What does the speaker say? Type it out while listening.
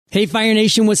Hey Fire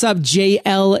Nation, what's up?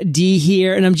 JLD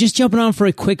here, and I'm just jumping on for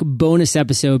a quick bonus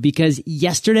episode because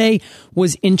yesterday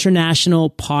was International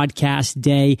Podcast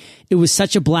Day. It was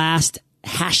such a blast.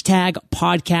 Hashtag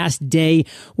podcast day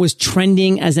was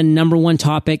trending as a #1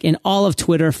 topic in all of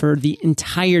Twitter for the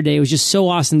entire day. It was just so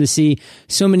awesome to see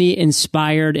so many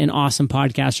inspired and awesome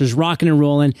podcasters rocking and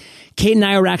rolling. Kate and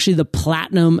I were actually the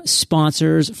platinum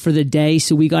sponsors for the day,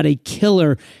 so we got a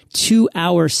killer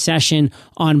 2-hour session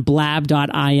on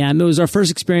Blab.im. It was our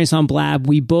first experience on Blab.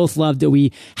 We both loved it.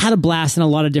 We had a blast in a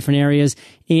lot of different areas,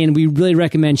 and we really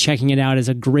recommend checking it out as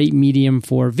a great medium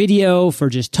for video, for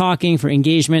just talking, for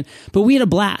engagement. But we had a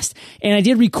blast, and I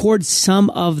did record some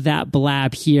of that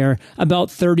Blab here,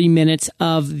 about 30 minutes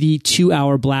of the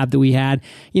 2-hour Blab that we had.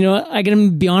 You know, I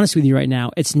gotta be honest with you right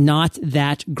now. It's not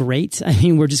that great. I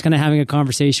mean, we're just kind of having a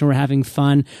conversation. We're having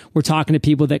fun. We're talking to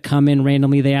people that come in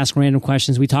randomly. They ask random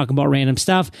questions. We talk about random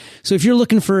stuff. So if you're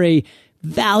looking for a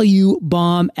value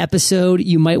bomb episode,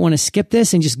 you might want to skip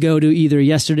this and just go to either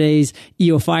yesterday's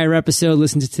EO Fire episode,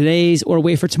 listen to today's, or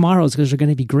wait for tomorrow's because they're going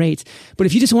to be great. But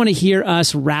if you just want to hear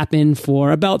us rapping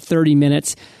for about 30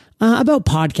 minutes, about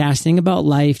podcasting, about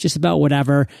life, just about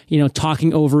whatever, you know,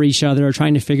 talking over each other or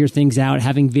trying to figure things out,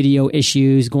 having video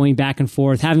issues, going back and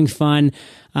forth, having fun,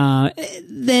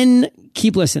 then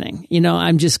keep listening. You know,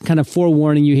 I'm just kind of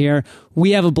forewarning you here.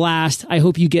 We have a blast. I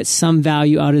hope you get some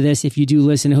value out of this. If you do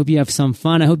listen, I hope you have some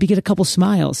fun. I hope you get a couple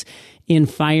smiles. In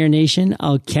Fire Nation,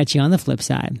 I'll catch you on the flip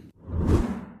side.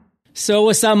 So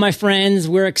what's up, my friends?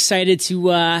 We're excited to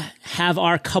have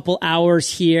our couple hours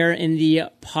here in the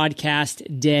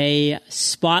podcast day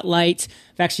spotlight.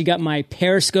 I've actually got my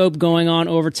Periscope going on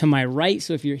over to my right.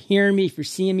 So if you're hearing me, if you're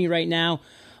seeing me right now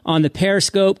on the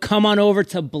Periscope, come on over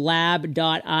to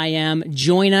Blab.im.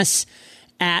 Join us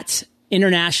at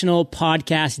International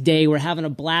Podcast Day. We're having a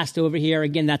blast over here.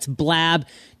 Again, that's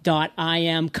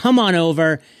Blab.im. Come on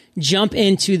over. Jump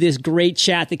into this great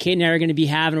chat that Kate and I are going to be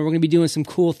having. We're going to be doing some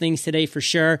cool things today for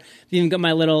sure. I've even got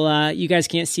my little, you guys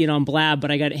can't see it on Blab,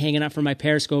 but I got it hanging up for my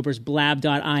Periscopers,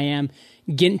 Blab.im,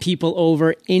 getting people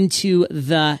over into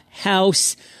the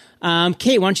house.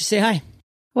 Kate, why don't you say hi?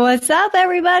 What's up,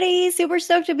 everybody? Super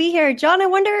stoked to be here. John, I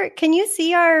wonder, can you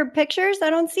see our pictures? I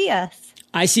don't see us.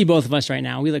 I see both of us right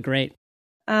now. We look great.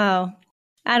 Oh,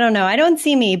 I don't know. I don't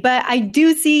see me, but I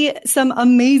do see some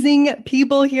amazing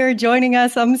people here joining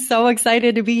us. I'm so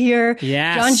excited to be here.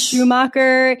 Yes. John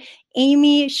Schumacher,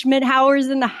 Amy Schmidhauer's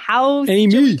in the house.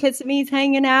 Amy. Joey Kissamy's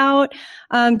hanging out.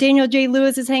 Daniel J.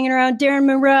 Lewis is hanging around. Darren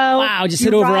Monroe. Wow, just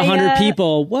hit over 100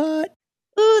 people. What?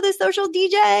 Ooh, the social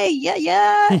DJ.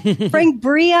 Yeah. Frank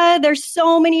Bria. There's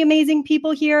so many amazing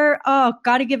people here. Oh,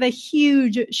 got to give a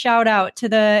huge shout out to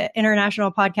the International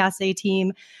Podcast Day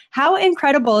team. How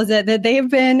incredible is it that they've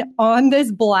been on this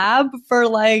Blab for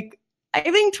like, I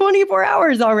think 24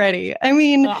 hours already. I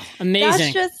mean,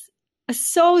 amazing. That's just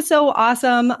so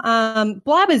awesome.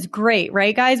 Blab is great,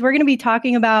 right, guys? We're going to be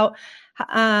talking about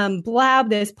Blab,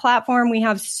 this platform. We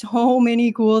have so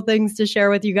many cool things to share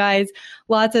with you guys.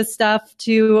 Lots of stuff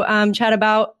to chat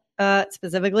about,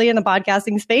 specifically in the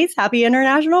podcasting space. Happy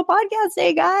International Podcast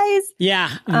Day, guys. Yeah,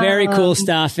 very cool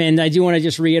stuff. And I do want to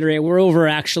just reiterate, we're over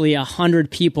actually 100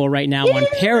 people right now on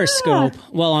Periscope.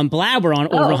 Well, on Blab, we're on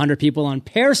over 100 people. On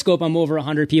Periscope, I'm over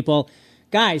 100 people.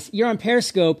 Guys, you're on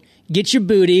Periscope. Get your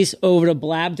booties over to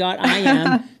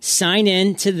Blab.im. Sign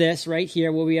in to this right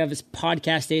here where we have this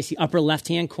podcast day. It's the upper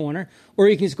left-hand corner. Or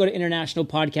you can just go to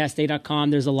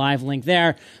internationalpodcastday.com. There's a live link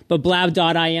there. But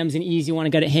Blab.im is an easy one. I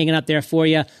got it hanging up there for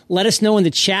you. Let us know in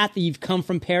the chat that you've come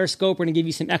from Periscope. We're going to give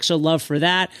you some extra love for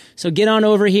that. So get on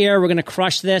over here. We're going to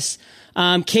crush this.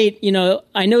 Kate, you know,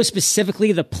 I know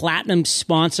specifically the platinum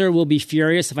sponsor will be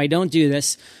furious if I don't do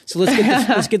this. So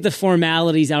let's get the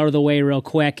formalities out of the way real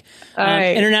quick. All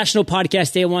right. International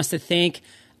Podcast Day wants to thank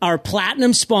our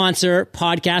platinum sponsor,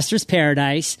 Podcasters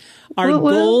Paradise, our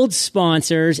gold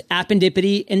sponsors,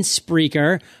 Appendipity and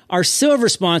Spreaker, our silver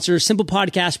sponsors, Simple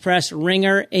Podcast Press,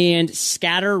 Ringer, and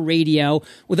Scatter Radio.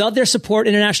 Without their support,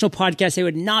 International Podcast Day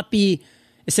would not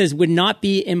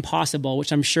be impossible,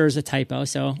 which I'm sure is a typo.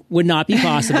 So would not be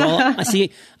possible.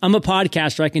 See, I'm a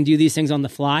podcaster. I can do these things on the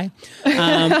fly.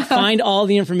 Find all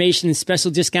the information and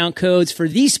special discount codes for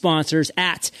these sponsors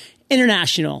at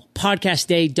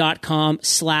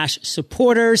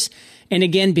internationalpodcastday.com/supporters. And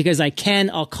again, because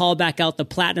I'll call back out the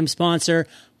platinum sponsor,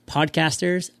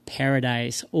 Podcasters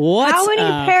Paradise. How many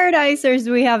Paradisers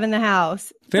do we have in the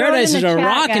house? Paradisers are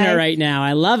rocking it right now.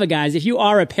 I love it, guys. If you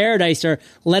are a Paradiser,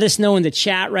 let us know in the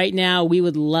chat right now. We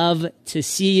would love to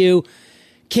see you.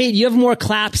 Kate, you have more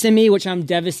claps than me, which I'm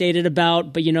devastated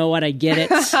about, but you know what? I get it.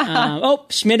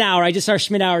 Schmidauer. I just saw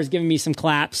Schmidauer's giving me some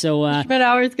claps. So,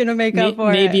 Schmidauer's going to make up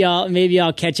for maybe it. Maybe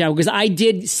I'll catch up because I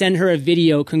did send her a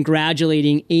video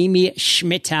congratulating Amy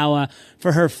Schmidauer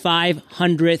for her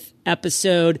 500th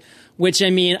episode, which I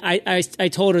mean, I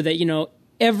told her that, you know,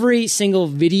 every single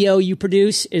video you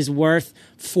produce is worth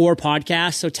 4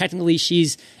 podcasts. So technically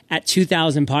she's at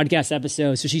 2,000 podcast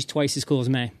episodes. So she's twice as cool as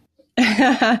me.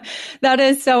 That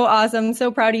is so awesome.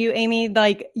 So proud of you, Amy.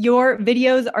 Like, your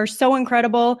videos are so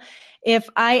incredible. If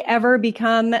I ever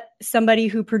become somebody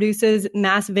who produces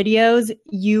mass videos,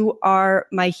 you are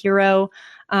my hero.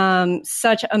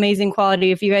 Such amazing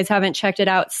quality. If you guys haven't checked it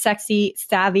out, Sexy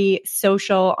Savvy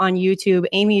Social on YouTube.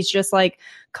 Amy's just like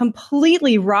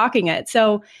completely rocking it.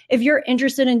 So if you're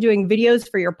interested in doing videos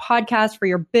for your podcast, for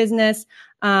your business,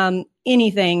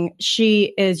 anything,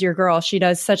 she is your girl. She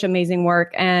does such amazing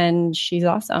work and she's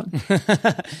awesome. And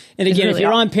again, really, if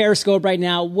you're on Periscope right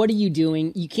now, what are you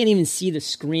doing? You can't even see the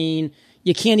screen.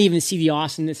 You can't even see the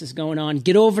awesomeness that's going on.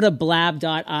 Get over to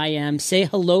Blab.im. Say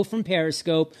hello from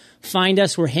Periscope. Find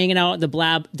us. We're hanging out at the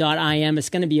Blab.im. It's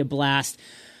going to be a blast.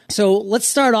 So let's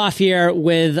start off here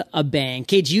with a bang.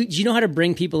 Kate, do you know how to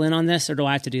bring people in on this, or do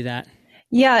I have to do that?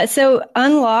 Yeah. So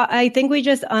I think we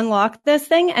just unlock this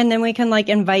thing and then we can like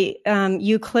invite,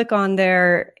 you click on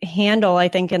their handle, I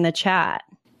think, in the chat.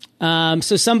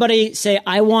 So somebody say,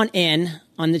 I want in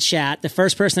on the chat. The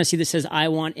first person I see that says, I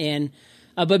want in.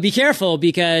 But be careful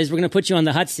because we're going to put you on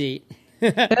the hot seat.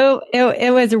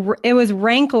 It was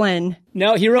Ranklin.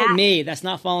 No, he wrote me. That's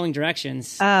not following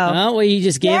directions. Oh, well, you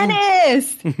just gave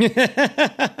Dennis.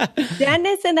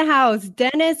 Dennis in the house.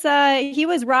 Dennis, he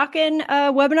was rocking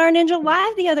Webinar Ninja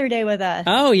Live the other day with us.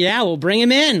 Oh yeah, we'll bring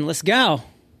him in. Let's go.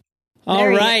 All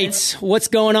right, what's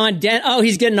going on,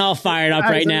 he's getting all fired up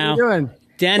right now. What are you doing?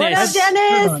 Dennis. What up,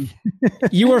 Dennis?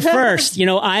 You were first. You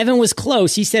know, Ivan was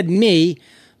close. He said me.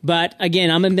 But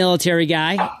again, I'm a military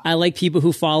guy. I like people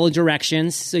who follow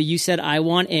directions. So you said, I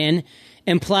want in.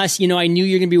 And plus, you know, I knew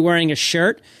you're going to be wearing a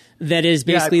shirt that is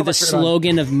basically the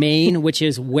slogan of Maine, which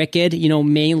is wicked. You know,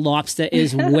 Maine lobster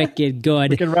is wicked good.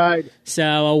 Wicked ride. So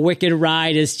a wicked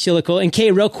ride is chili cool. And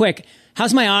Kate, real quick,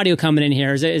 how's my audio coming in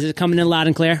here? Is it coming in loud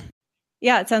and clear?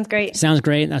 Yeah, it sounds great. Sounds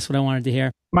great. That's what I wanted to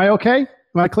hear. Am I okay?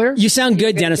 Am I clear? You sound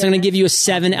good, Dennis. I'm going to give you a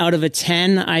 7 out of a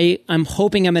 10. I'm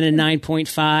hoping I'm at a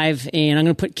 9.5, and I'm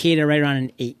going to put Kate right around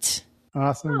an 8.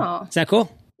 Awesome. Oh, is that cool?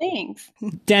 Thanks.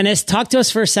 Dennis, talk to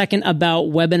us for a second about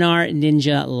Webinar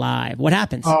Ninja Live. What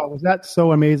happens? Oh, was that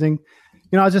so amazing?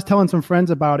 You know, I was just telling some friends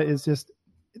about it. It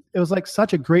was like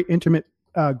such a great intimate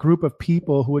group of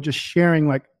people who were just sharing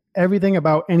like everything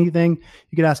about anything.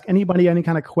 You could ask anybody any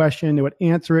kind of question. They would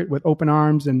answer it with open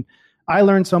arms, and I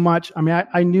learned so much. I mean,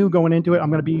 I knew going into it, I'm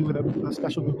going to be with a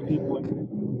special group of people.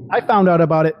 And I found out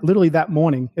about it literally that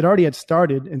morning. It already had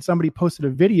started, and somebody posted a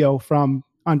video on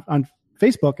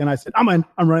Facebook, and I said, I'm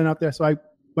running out there. So I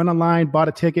went online, bought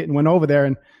a ticket, and went over there,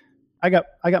 and I got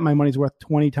my money's worth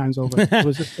 20 times over. It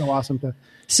was just so awesome to.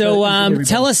 So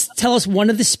tell us one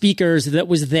of the speakers that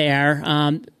was there.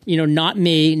 You know, not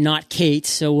me, not Kate.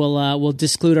 So we'll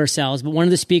disclude ourselves. But one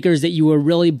of the speakers that you were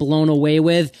really blown away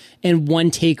with, and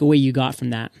one takeaway you got from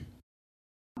that.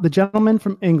 The gentleman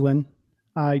from England,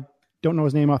 I don't know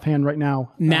his name offhand right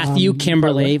now. Matthew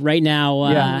Kimberly. Right now,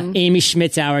 Amy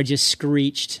Schmidauer just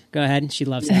screeched. Go ahead. She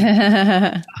loves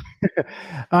it.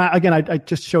 Again, I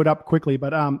just showed up quickly,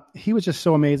 but he was just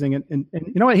so amazing. And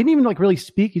you know what? He didn't even like really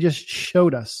speak. He just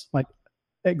showed us like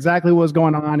exactly what was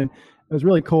going on. And it was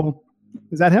really cool.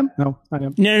 Is that him? No, not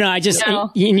him. No. I just,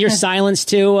 in your silence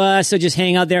too. So just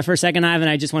hang out there for a second, Ivan.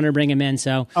 I just wanted to bring him in.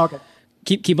 So okay.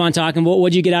 Keep on talking.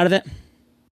 What'd you get out of it?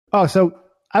 Oh, so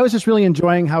I was just really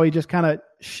enjoying how he just kind of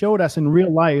showed us in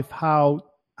real life how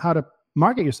to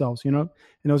market yourselves, you know?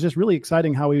 And it was just really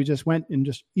exciting how he just went and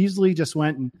just easily just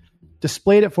went and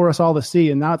displayed it for us all to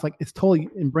see. And now it's like, it's totally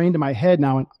ingrained in my head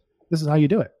now. And this is how you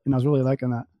do it. And I was really liking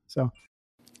that. So.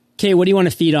 Okay. What do you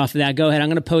want to feed off of that? Go ahead. I'm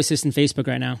going to post this in Facebook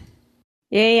right now.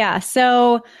 Yeah.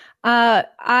 So,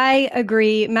 I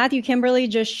agree. Matthew Kimberly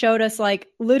just showed us like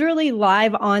literally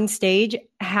live on stage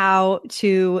how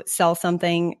to sell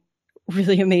something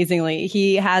really amazingly.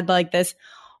 He had like this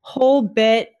whole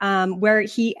bit where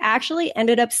he actually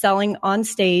ended up selling on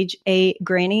stage a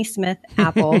Granny Smith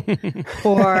apple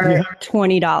for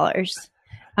 $20.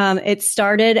 It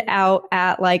started out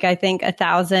at like, I think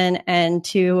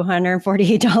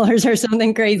 $1,248 or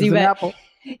something crazy, but apple.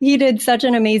 He did such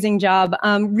an amazing job.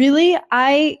 Really,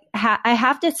 I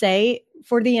have to say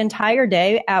for the entire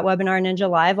day at Webinar Ninja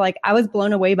Live, like I was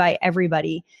blown away by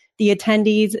everybody. the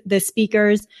attendees, the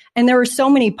speakers, and there were so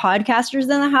many podcasters in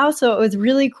the house. So it was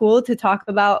really cool to talk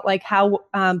about like how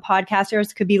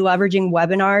podcasters could be leveraging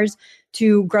webinars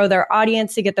to grow their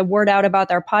audience, to get the word out about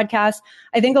their podcast.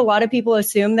 I think a lot of people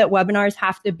assume that webinars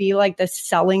have to be like the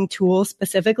selling tool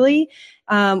specifically,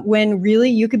 when really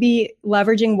you could be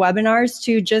leveraging webinars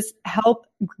to just help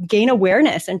gain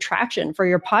awareness and traction for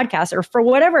your podcast or for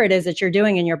whatever it is that you're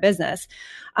doing in your business.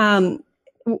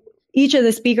 Each of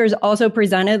the speakers also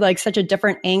presented like such a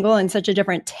different angle and such a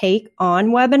different take on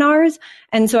webinars.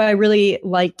 And so I really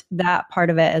liked that part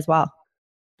of it as well.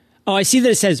 Oh, I see that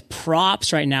it says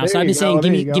props right now. So I've been saying,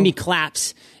 give me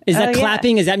claps. Is that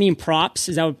clapping? Does that mean props?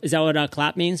 Is that what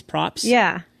clap means? Props?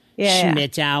 Yeah.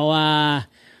 Schmittow.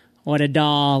 What a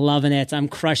doll. Loving it. I'm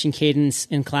crushing cadence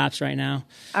in claps right now.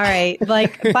 All right.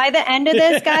 Like by the end of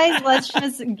this, guys, let's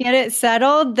just get it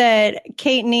settled that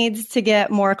Kate needs to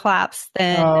get more claps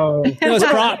than. No, it's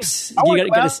props.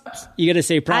 You gotta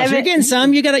say props. You're getting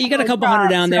some. You got a couple hundred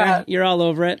down there. You're all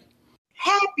over it.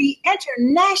 Happy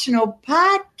International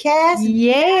Podcast.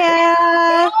 Yeah.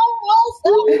 I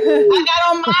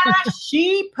got on my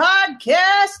She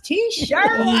Podcast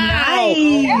t-shirt. Nice.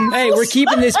 Hey, we're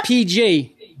keeping this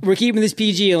PG. We're keeping this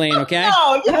PG, Elaine, okay?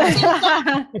 No,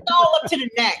 it's all up to the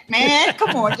neck, man.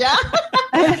 Come on, y'all.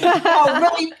 Oh,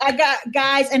 really, I got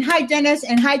guys, and hi, Dennis,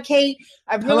 and hi, Kate.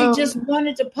 I really just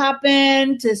wanted to pop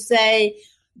in to say,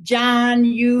 John,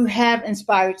 you have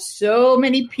inspired so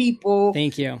many people.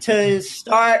 Thank you. To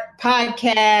start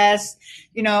podcasts.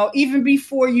 You know, even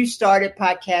before you started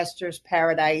Podcasters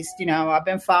Paradise, you know, I've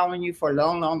been following you for a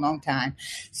long, long, long time.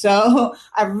 So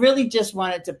I really just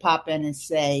wanted to pop in and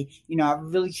say, you know, I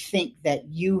really think that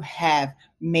you have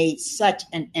made such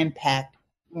an impact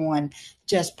on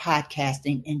just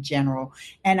podcasting in general.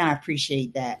 And I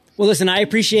appreciate that. Well, listen, I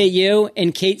appreciate you.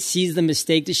 And Kate sees the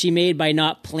mistake that she made by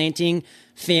not planting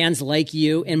fans like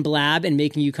you in Blab and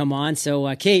making you come on.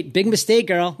 So, Kate, big mistake,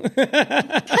 girl.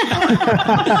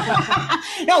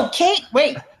 No, Kate,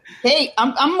 wait. Kate,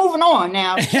 I'm moving on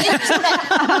now. Okay,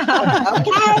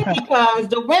 because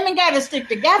the women got to stick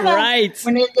together, right?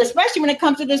 Especially when it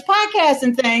comes to this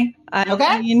podcasting thing.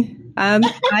 Okay,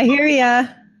 I hear ya.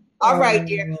 All right,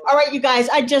 dear. All right, you guys.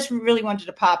 I just really wanted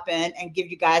to pop in and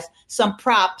give you guys some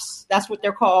props. That's what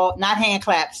they're called, not hand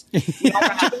claps. You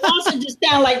don't also just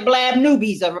sound like Blab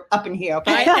newbies up in here.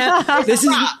 Okay, this is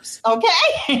props.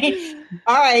 Okay.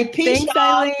 All right. Peace. Thanks,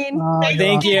 Eileen.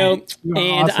 Thank you. You're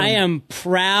and awesome. I am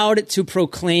proud to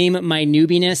proclaim my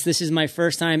newbiness. This is my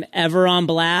first time ever on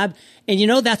Blab. And you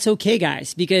know, that's okay,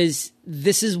 guys, because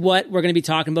this is what we're going to be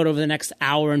talking about over the next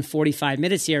hour and 45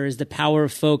 minutes here is the power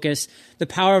of focus, the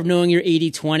power of knowing your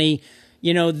 80-20.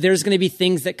 You know, there's going to be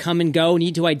things that come and go. You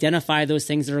need to identify those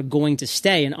things that are going to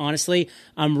stay. And honestly,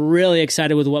 I'm really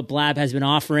excited with what Blab has been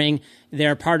offering.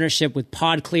 Their partnership with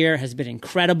PodClear has been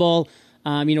incredible.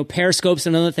 You know, Periscope's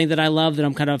another thing that I love that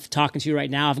I'm kind of talking to right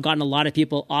now. I've gotten a lot of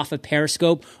people off of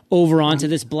Periscope over onto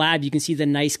this Blab. You can see the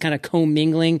nice kind of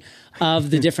commingling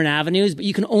of the different avenues, but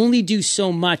you can only do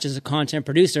so much as a content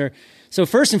producer. So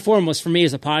first and foremost, for me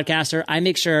as a podcaster, I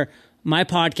make sure my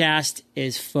podcast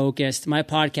is focused. My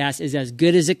podcast is as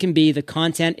good as it can be. The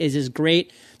content is as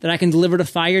great that I can deliver to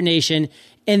Fire Nation.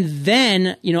 And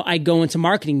then, you know, I go into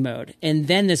marketing mode. And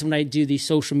then this is when I do the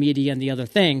social media and the other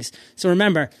things. So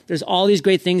remember, there's all these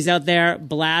great things out there.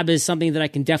 Blab is something that I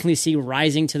can definitely see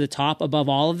rising to the top above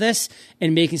all of this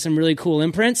and making some really cool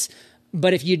imprints.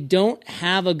 But if you don't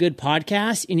have a good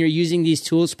podcast and you're using these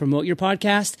tools to promote your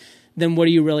podcast, then what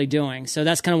are you really doing? So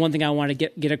that's kind of one thing I want to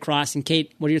get across. And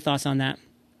Kate, what are your thoughts on that?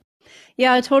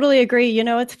 Yeah, I totally agree. You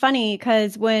know, it's funny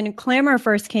because when Clamor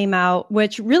first came out,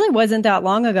 which really wasn't that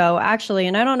long ago, actually,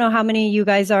 and I don't know how many of you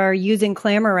guys are using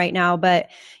Clamor right now, but,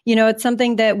 you know, it's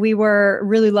something that we were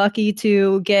really lucky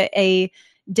to get a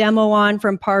demo on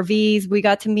from Parviz. We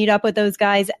got to meet up with those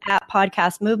guys at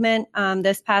Podcast Movement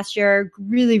this past year.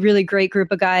 Really, really great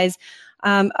group of guys.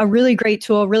 A really great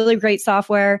tool, really great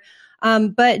software.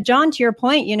 But John, to your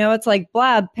point, you know, it's like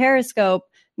Blab, Periscope,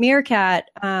 Meerkat,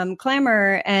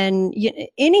 Clamor, and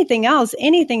anything else,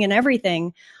 anything and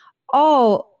everything,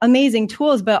 all amazing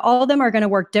tools, but all of them are going to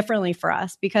work differently for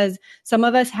us because some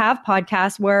of us have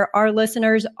podcasts where our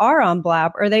listeners are on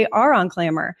Blab or they are on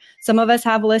Clamor. Some of us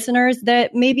have listeners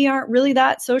that maybe aren't really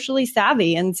that socially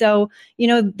savvy. And so, you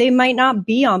know, they might not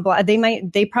be on Blab.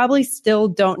 They probably still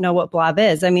don't know what Blab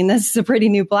is. I mean, this is a pretty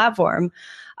new platform.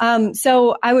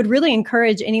 So I would really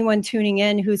encourage anyone tuning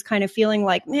in who's kind of feeling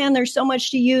like, man, there's so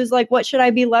much to use. Like, what should I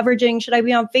be leveraging? Should I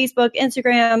be on Facebook,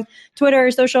 Instagram,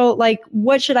 Twitter, social? Like,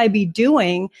 what should I be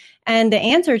doing? And the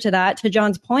answer to that, to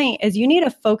John's point, is you need to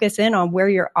focus in on where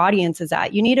your audience is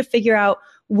at. You need to figure out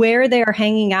where they are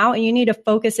hanging out, and you need to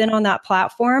focus in on that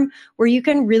platform where you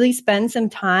can really spend some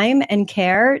time and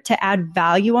care to add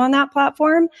value on that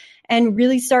platform and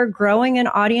really start growing an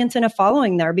audience and a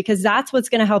following there, because that's what's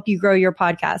going to help you grow your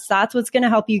podcast. That's what's going to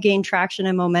help you gain traction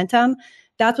and momentum.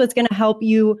 That's what's going to help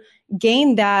you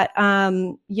gain that,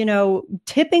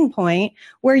 tipping point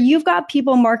where you've got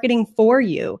people marketing for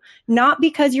you, not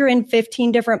because you're in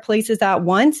 15 different places at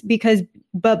once,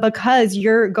 but because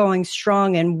you're going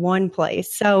strong in one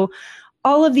place. So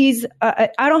all of these,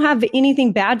 I don't have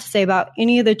anything bad to say about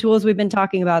any of the tools we've been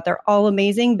talking about. They're all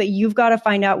amazing, but you've got to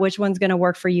find out which one's going to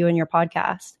work for you and your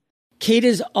podcast. Kate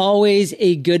is always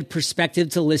a good perspective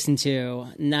to listen to.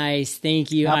 Nice.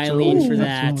 Thank you, Absolutely. Eileen, for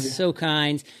that. Absolutely. So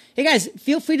kind. Hey, guys,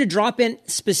 feel free to drop in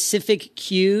specific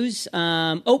cues. We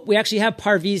actually have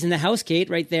Parviz in the house,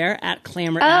 Kate, right there at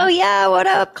Clamor. Oh, yeah. What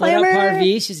up, Clamor? What up,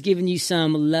 Parviz? She's giving you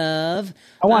some love.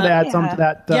 I wanted to add something to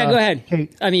that. Yeah, go ahead.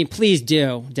 Kate. I mean, please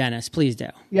do, Dennis. Please do.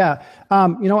 Yeah.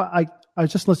 I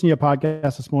was just listening to your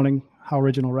podcast this morning. How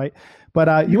original, right?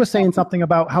 But you were saying something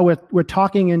about how we're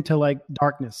talking into like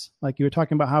darkness. Like you were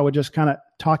talking about how we're just kind of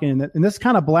talking. And this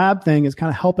kind of Blab thing is kind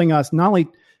of helping us not only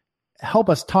help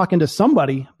us talk into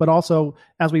somebody, but also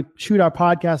as we shoot our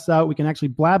podcasts out, we can actually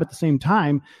blab at the same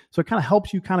time. So it kind of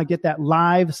helps you kind of get that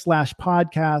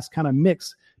live/podcast kind of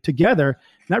mix together.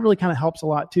 And that really kind of helps a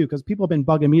lot too, because people have been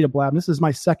bugging me to blab. This is my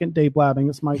second day blabbing.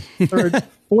 This is my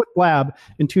fourth blab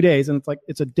in 2 days. And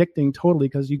it's addicting totally,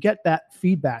 because you get that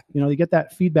feedback, you get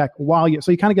that feedback so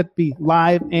you kind of get to be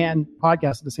live and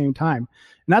podcast at the same time.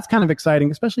 And that's kind of exciting,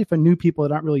 especially for new people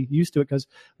that aren't really used to it. Because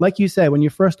like you said, when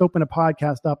you first open a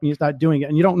podcast up and you start doing it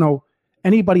and you don't know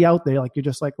anybody out there, like you're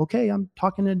just like, okay, I'm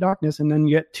talking in darkness. And then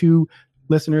you get 2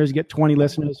 listeners, you get 20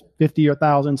 listeners, 50 or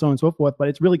 1,000, so on and so forth. But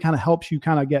it really kind of helps you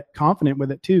kind of get confident with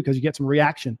it too, because you get some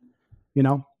reaction,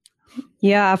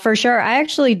 Yeah, for sure. I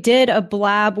actually did a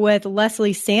Blab with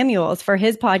Leslie Samuels for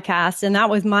his podcast, and that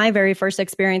was my very first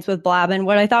experience with Blab. And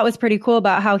what I thought was pretty cool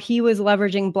about how he was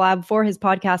leveraging Blab for his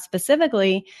podcast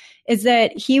specifically is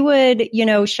that he would,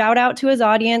 shout out to his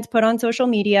audience, put on social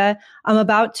media, I'm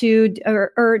about to,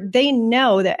 or they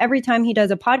know that every time he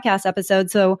does a podcast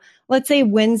episode, so let's say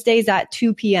Wednesdays at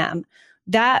 2 p.m.,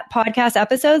 that podcast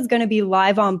episode is going to be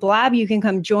live on Blab. You can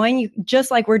come join,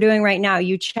 just like we're doing right now.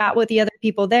 You chat with the other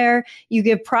people there. You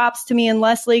give props to me and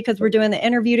Leslie because we're doing the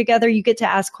interview together. You get to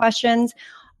ask questions.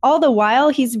 All the while,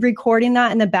 he's recording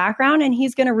that in the background, and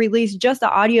he's going to release just the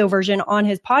audio version on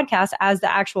his podcast as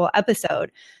the actual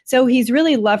episode. So he's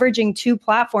really leveraging 2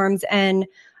 platforms and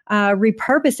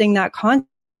repurposing that content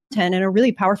in a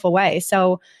really powerful way.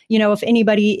 So, if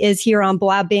anybody is here on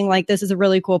Blab being like, this is a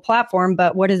really cool platform,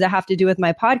 but what does it have to do with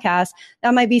my podcast?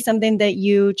 That might be something that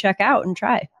you check out and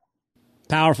try.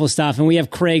 Powerful stuff. And we have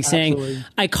Craig saying,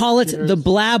 I call it the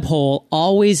blab hole,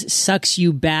 always sucks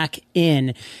you back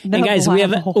in. And guys, we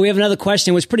have another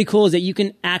question. What's pretty cool is that you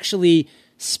can actually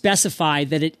specify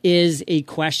that it is a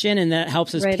question, and that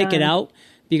helps us pick it out.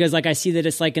 Because like I see that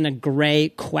it's like in a gray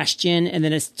question, and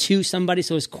then it's to somebody.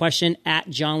 So it's question at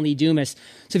John Lee Dumas.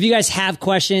 So if you guys have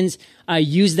questions,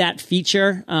 use that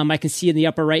feature. I can see in the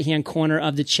upper right-hand corner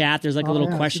of the chat, there's like a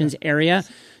little questions area.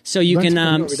 So you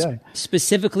can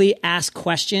specifically ask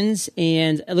questions,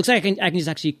 and it looks like I can just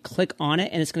actually click on it,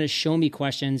 and it's going to show me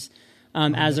questions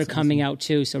as they're coming out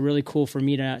too. So really cool for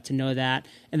me to know that.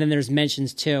 And then there's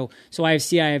mentions too. So I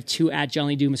have 2 at John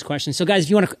Lee Dumas questions. So guys, if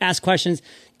you want to ask questions,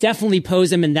 definitely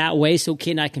pose them in that way so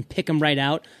Kate and I can pick them right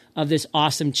out of this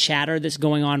awesome chatter that's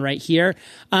going on right here.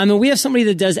 And we have somebody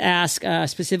that does ask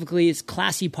specifically, it's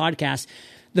Classy Podcast.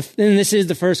 And this is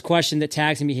the first question that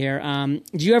tags me here.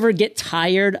 Do you ever get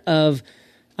tired of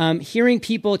hearing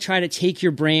people try to take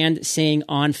your brand saying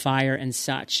on fire and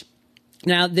such?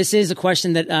 Now, this is a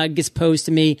question that gets posed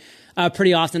to me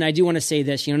pretty often. I do want to say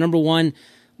this. Number one,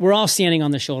 we're all standing on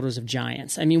the shoulders of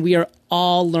giants. I mean, we are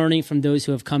all learning from those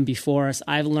who have come before us.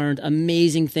 I've learned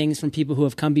amazing things from people who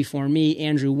have come before me,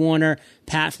 Andrew Warner,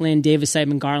 Pat Flynn, David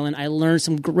Seidman Garland. I learned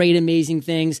some great, amazing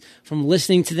things from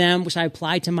listening to them, which I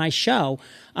applied to my show,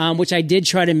 which I did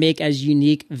try to make as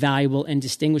unique, valuable, and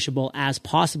distinguishable as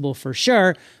possible for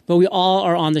sure. But we all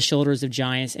are on the shoulders of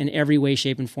giants in every way,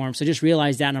 shape, and form. So just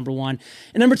realize that, number one.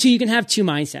 And number two, you can have 2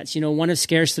 mindsets, one of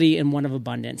scarcity and one of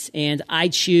abundance. And I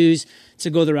choose to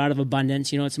go the route of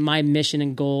abundance. It's my mission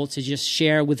and goal to just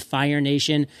share with Fire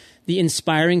Nation the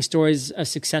inspiring stories of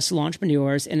successful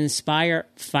entrepreneurs and inspire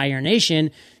Fire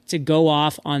Nation to go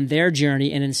off on their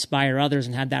journey and inspire others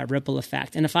and have that ripple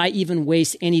effect. And if I even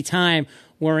waste any time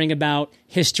worrying about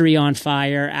history on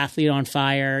fire, athlete on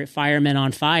fire, firemen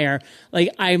on fire, like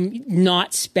I'm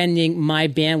not spending my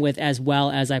bandwidth as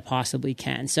well as I possibly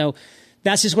can. So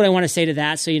that's just what I want to say to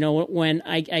that. So, when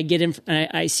I get in,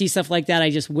 I see stuff like that, I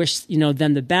just wish,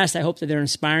 them the best. I hope that they're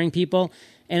inspiring people.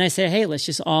 And I say, hey, let's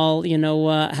just all,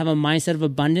 have a mindset of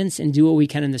abundance and do what we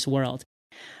can in this world.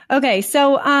 Okay,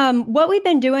 so what we've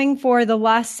been doing for the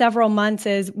last several months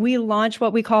is we launched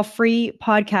what we call free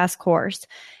podcast course.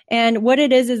 And what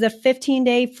it is a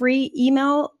 15-day free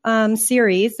email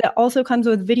series that also comes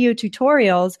with video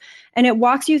tutorials, and it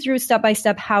walks you through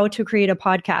step-by-step how to create a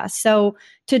podcast. So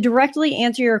to directly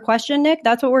answer your question, Nick,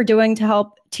 that's what we're doing to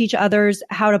help teach others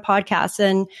how to podcast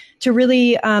and to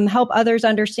really help others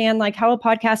understand like how a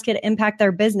podcast could impact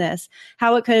their business,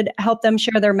 how it could help them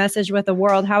share their message with the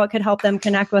world, how it could help them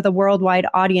connect with a worldwide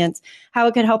audience, how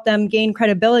it could help them gain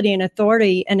credibility and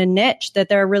authority in a niche that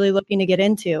they're really looking to get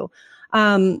into.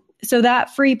 So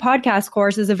that free podcast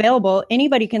course is available.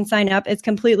 Anybody can sign up. It's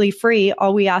completely free.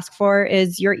 All we ask for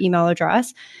is your email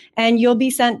address, and you'll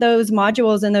be sent those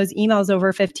modules and those emails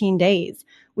over 15 days.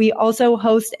 We also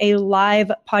host a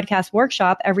live podcast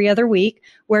workshop every other week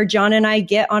where John and I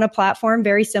get on a platform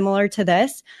very similar to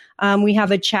this. We have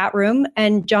a chat room,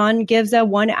 and John gives a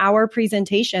 1-hour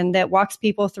presentation that walks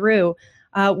people through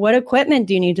what equipment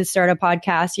do you need to start a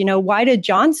podcast? Why did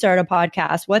John start a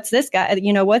podcast? What's this guy?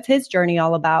 What's his journey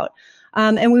all about?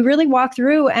 And we really walk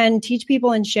through and teach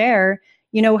people and share,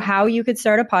 how you could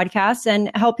start a podcast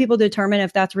and help people determine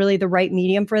if that's really the right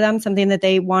medium for them, something that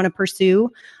they want to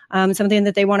pursue, something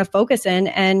that they want to focus in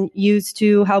and use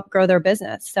to help grow their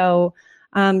business. So,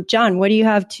 John, what do you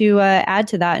have to add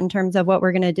to that in terms of what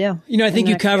we're going to do? I think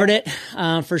you covered it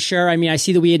for sure. I mean, I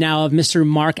see that we now have Mr.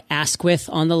 Mark Asquith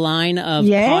on the line of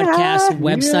podcast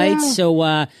websites. Yeah.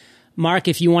 So, Mark,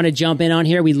 if you want to jump in on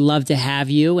here, we'd love to have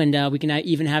you. And we can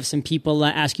even have some people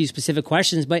ask you specific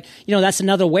questions. But, that's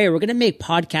another way. We're going to make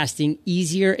podcasting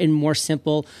easier and more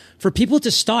simple for people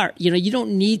to start. You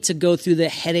don't need to go through the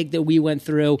headache that we went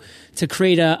through to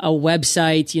create a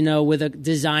website, with a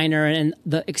designer and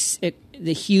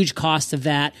the huge cost of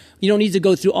that. You don't need to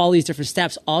go through all these different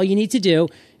steps. All you need to do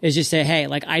is just say, hey,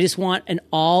 I just want an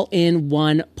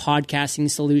all-in-one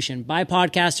podcasting solution by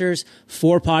podcasters,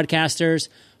 for podcasters,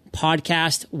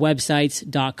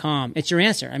 podcastwebsites.com. It's your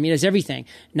answer. I mean, it's everything.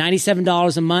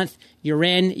 $97 a month. You're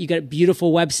in. You got a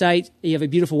beautiful website. You have a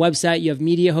beautiful website. You have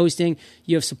media hosting.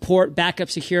 You have support, backup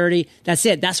security. That's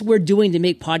it. That's what we're doing to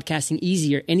make podcasting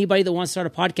easier. Anybody that wants to start a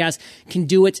podcast can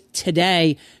do it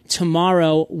today,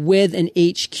 tomorrow, with an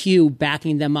HQ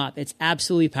backing them up. It's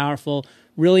absolutely powerful,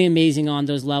 really amazing on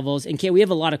those levels. And Kate, we have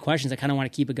a lot of questions. I kind of want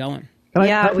to keep it going. We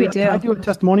do. Can I do a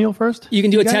testimonial first? You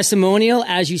can do a testimonial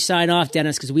as you sign off,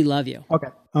 Dennis, because we love you.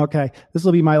 Okay. This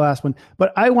will be my last one.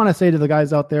 But I want to say to the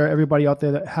guys out there, everybody out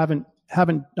there that haven't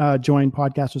joined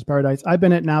Podcasters Paradise, I've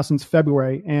been in it now since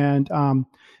February, and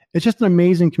it's just an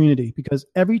amazing community because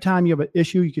every time you have an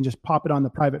issue, you can just pop it on the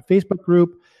private Facebook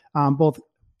group. Both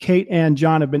Kate and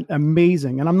John have been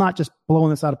amazing, and I'm not just blowing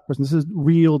this out of person. This is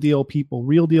real deal people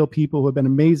who have been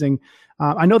amazing.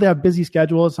 I know they have busy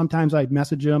schedules. Sometimes I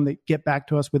message them. They get back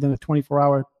to us within a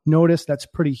 24-hour notice. That's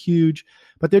pretty huge.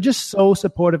 But they're just so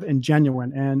supportive and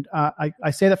genuine. And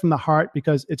I say that from the heart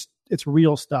because it's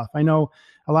real stuff. I know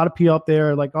a lot of people out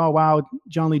there are like, oh, wow,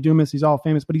 John Lee Dumas, he's all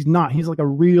famous. But he's not. He's like a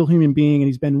real human being, and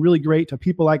he's been really great to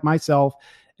people like myself.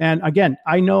 And again,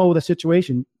 I know the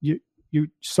situation. You're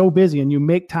so busy, and you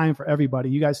make time for everybody.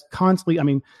 You guys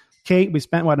constantly, Kate, we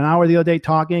spent, an hour the other day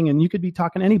talking, and you could be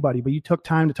talking to anybody, but you took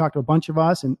time to talk to a bunch of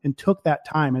us and took that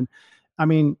time. And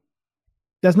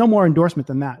there's no more endorsement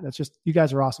than that. That's just, you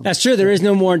guys are awesome. That's true. There is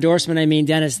no more endorsement.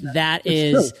 Dennis, that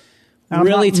is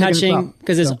really touching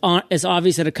because it's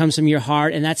obvious that it comes from your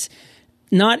heart. And that's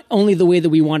not only the way that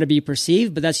we want to be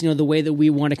perceived, but that's, the way that we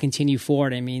want to continue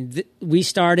forward. We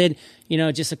started,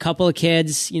 just a couple of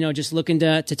kids, just looking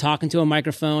to talk into a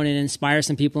microphone and inspire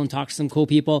some people and talk to some cool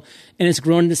people. And it's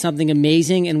grown into something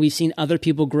amazing. And we've seen other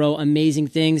people grow amazing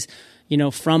things,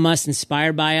 from us,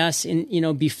 inspired by us,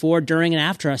 and, before, during, and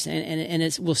after us. And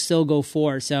it will still go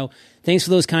forward. So thanks for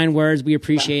those kind words. We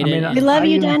appreciate it. We love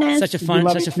you, Dennis. Such a fun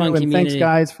community. Thanks,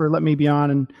 guys, for letting me be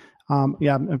on. And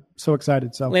I'm so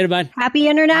excited. So later, bud. Happy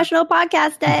International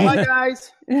Podcast Day. Bye,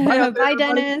 guys. Bye,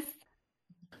 Dennis.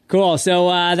 Cool. So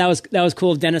that was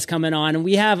cool. Dennis coming on, and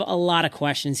we have a lot of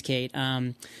questions, Kate.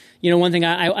 One thing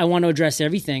I want to address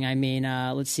everything.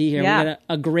 Let's see here. Yeah. We got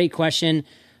a great question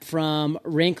from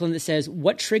Ranklin that says,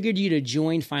 "What triggered you to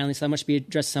join finally?" So that must be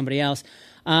addressed to somebody else.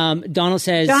 Donald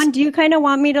says, John, do you kind of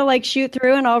want me to shoot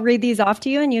through and I'll read these off to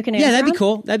you and you can answer that'd them?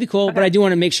 be cool. Okay. But I do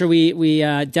want to make sure we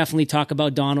definitely talk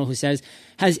about Donald, who says,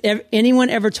 has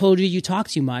anyone ever told you talk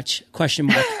too much? ?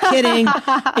 Kidding.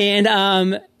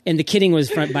 And And the kidding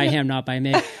was by him, not by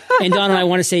me. And Donald, I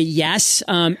want to say yes.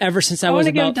 Ever since I was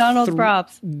want to give Donald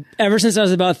props. Ever since I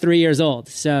was about 3 years old.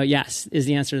 So yes, is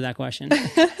the answer to that question.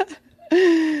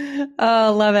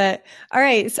 Oh, love it. All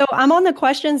right. So I'm on the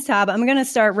questions tab. I'm going to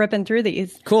start ripping through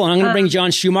these. Cool. And I'm going to bring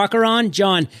John Schumacher on.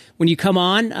 John, when you come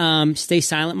on, stay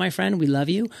silent, my friend. We love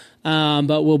you.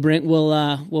 But we'll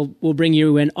bring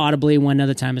you in audibly when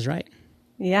another time is right.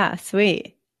 Yeah,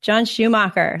 sweet. John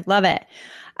Schumacher. Love it.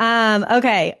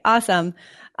 Okay. Awesome.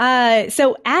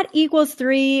 So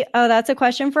 @3. Oh, that's a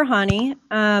question for Hani.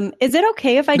 Is it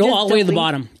okay if I go just all the way to the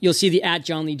bottom? You'll see the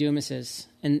 @John Lee Dumases,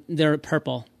 and they're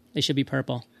purple. They should be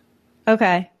purple.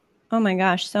 Okay. Oh my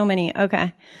gosh. So many.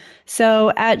 Okay.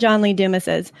 So @John Lee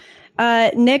Dumases.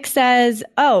 Nick says,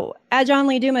 @John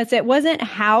Lee Dumas, it wasn't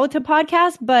how to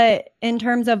podcast, but in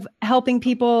terms of helping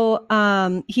people,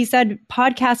 he said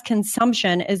podcast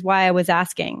consumption is why I was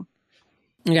asking.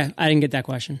 Okay. I didn't get that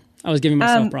question. I was giving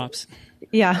myself props.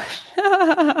 Yeah.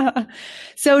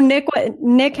 So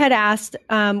Nick had asked,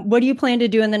 what do you plan to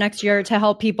do in the next year to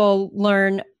help people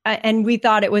learn? And we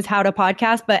thought it was how to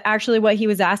podcast, but actually what he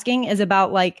was asking is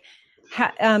about like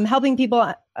helping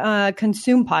people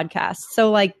consume podcasts. So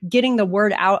like getting the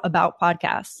word out about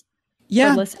podcasts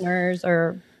for listeners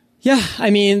or. Yeah.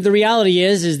 I mean, the reality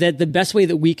is that the best way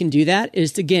that we can do that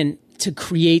is to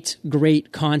create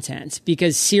great content,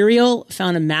 because Serial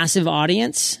found a massive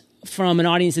audience from an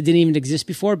audience that didn't even exist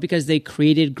before because they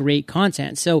created great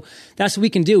content. So that's what we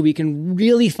can do. We can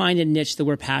really find a niche that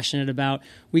we're passionate about.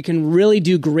 We can really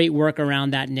do great work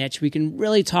around that niche. We can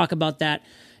really talk about that,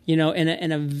 in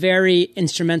a very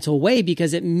instrumental way,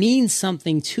 because it means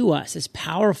something to us. It's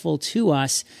powerful to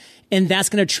us. And that's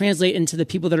going to translate into the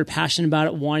people that are passionate about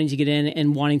it, wanting to get in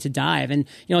and wanting to dive. And,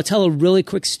 I'll tell a really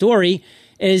quick story.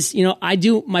 I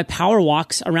do my power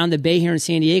walks around the Bay here in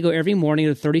San Diego every morning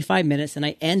at 35 minutes, and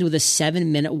I end with a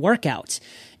 7-minute workout.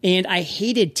 And I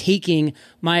hated taking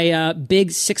my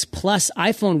big 6 Plus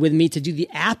iPhone with me to do the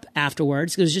app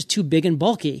afterwards because it was just too big and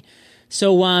bulky.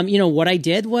 So, what I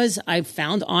did was I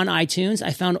found on iTunes,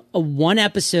 I found a 1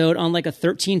 episode on like a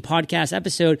 13 podcast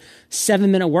episode,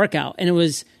 7-minute workout. And it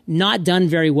was not done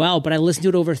very well, but I listened to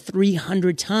it over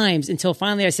 300 times until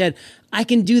finally I said, I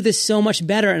can do this so much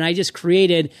better. And I just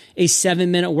created a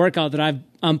 7-minute workout that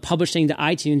I'm publishing to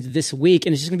iTunes this week.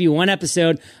 And it's just going to be 1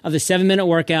 episode of the 7-minute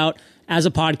workout as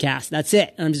a podcast. That's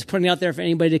it. And I'm just putting it out there for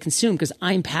anybody to consume because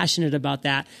I'm passionate about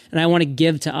that and I want to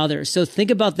give to others. So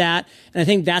think about that. And I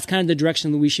think that's kind of the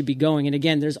direction that we should be going. And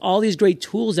again, there's all these great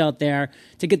tools out there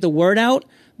to get the word out,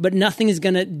 but nothing is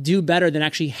going to do better than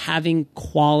actually having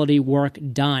quality work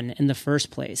done in the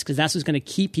first place, because that's what's going to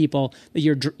keep people that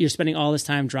you're spending all this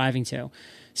time driving to.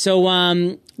 So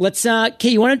let's, Kate, do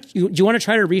you want to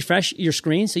try to refresh your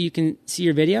screen so you can see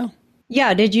your video?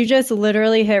 Yeah. Did you just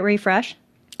literally hit refresh?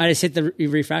 I just hit the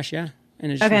refresh, yeah.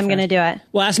 And okay, I'm going to do it.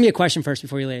 Well, ask me a question first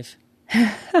before you leave.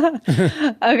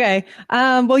 Okay.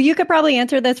 Well, you could probably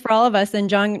answer this for all of us, and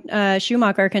John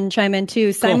Schumacher can chime in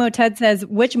too. Cool. Simo Ted says,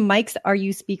 which mics are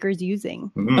you speakers using?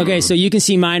 Okay, so you can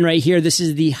see mine right here. This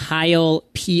is the Heil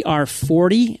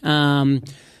PR40.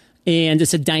 And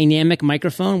it's a dynamic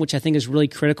microphone, which I think is really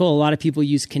critical. A lot of people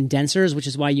use condensers, which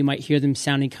is why you might hear them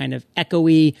sounding kind of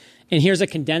echoey. And here's a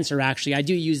condenser, actually. I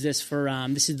do use this for,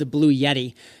 this is the Blue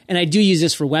Yeti. And I do use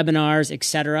this for webinars,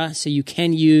 etc. So you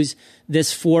can use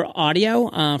this for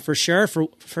audio, for sure,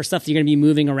 for stuff that you're going to be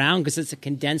moving around, because it's a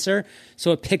condenser.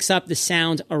 So it picks up the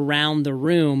sound around the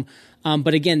room.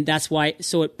 But again, that's why,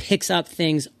 so it picks up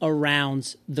things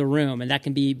around the room. And that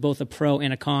can be both a pro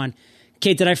and a con.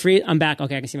 Kate, did I freeze? I'm back.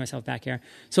 Okay, I can see myself back here.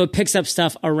 So it picks up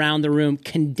stuff around the room.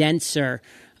 Condenser.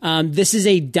 This is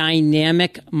a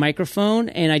dynamic microphone,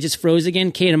 and I just froze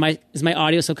again. Kate, is my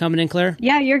audio still coming in clear?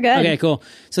 Yeah, you're good. Okay, cool.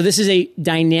 So this is a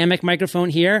dynamic microphone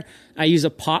here. I use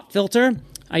a pop filter.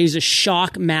 I use a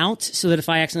shock mount so that if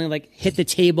I accidentally hit the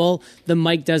table, the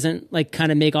mic doesn't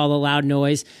kind of make all the loud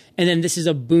noise. And then this is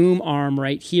a boom arm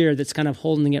right here that's kind of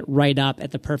holding it right up at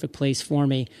the perfect place for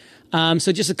me.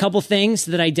 So just a couple things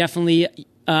that I definitely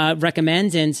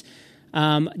recommend, and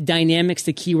dynamics,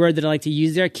 the keyword that I like to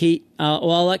use there. Kate,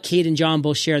 I'll let Kate and John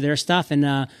both share their stuff,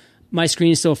 and my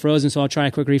screen is still frozen, so I'll try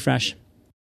a quick refresh.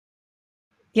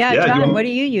 Yeah, John, what are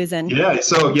you using? Yeah,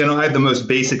 so, I have the most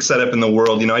basic setup in the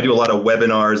world. I do a lot of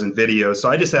webinars and videos. So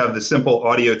I just have the simple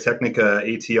Audio Technica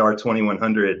ATR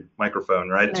 2100 microphone,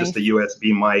 right? Nice. It's just a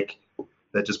USB mic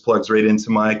that just plugs right into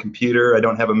my computer. I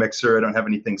don't have a mixer. I don't have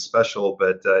anything special,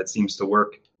 but it seems to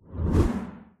work.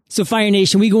 So Fire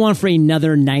Nation, we go on for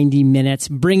another 90 minutes,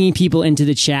 bringing people into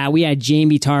the chat. We had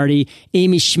Jamie Tardy,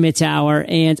 Amy Schmittauer,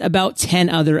 and about 10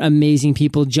 other amazing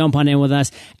people jump on in with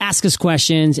us, ask us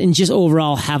questions, and just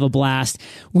overall have a blast.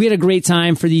 We had a great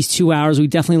time for these 2 hours. We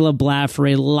definitely love Blab for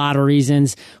a lot of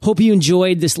reasons. Hope you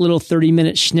enjoyed this little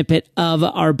 30-minute snippet of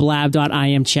our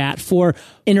Blab.im chat for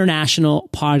International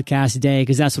Podcast Day,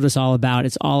 because that's what it's all about.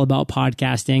 It's all about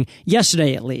podcasting.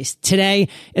 Yesterday, at least. Today,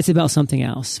 it's about something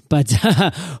else. But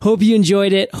hope you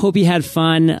enjoyed it. Hope you had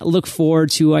fun. Look forward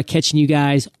to catching you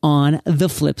guys on the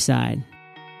flip side.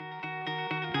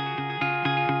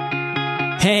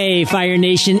 Hey, Fire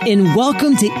Nation, and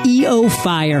welcome to EO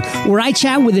Fire, where I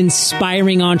chat with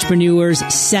inspiring entrepreneurs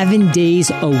 7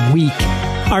 days a week.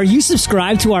 Are you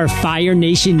subscribed to our Fire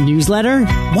Nation newsletter?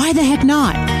 Why the heck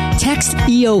not? Text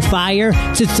EO Fire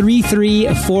to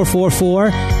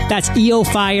 33444. That's EO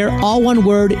Fire, all one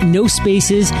word, no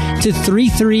spaces, to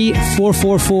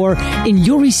 33444, and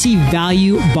you'll receive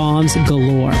value bombs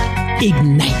galore.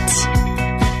 Ignite.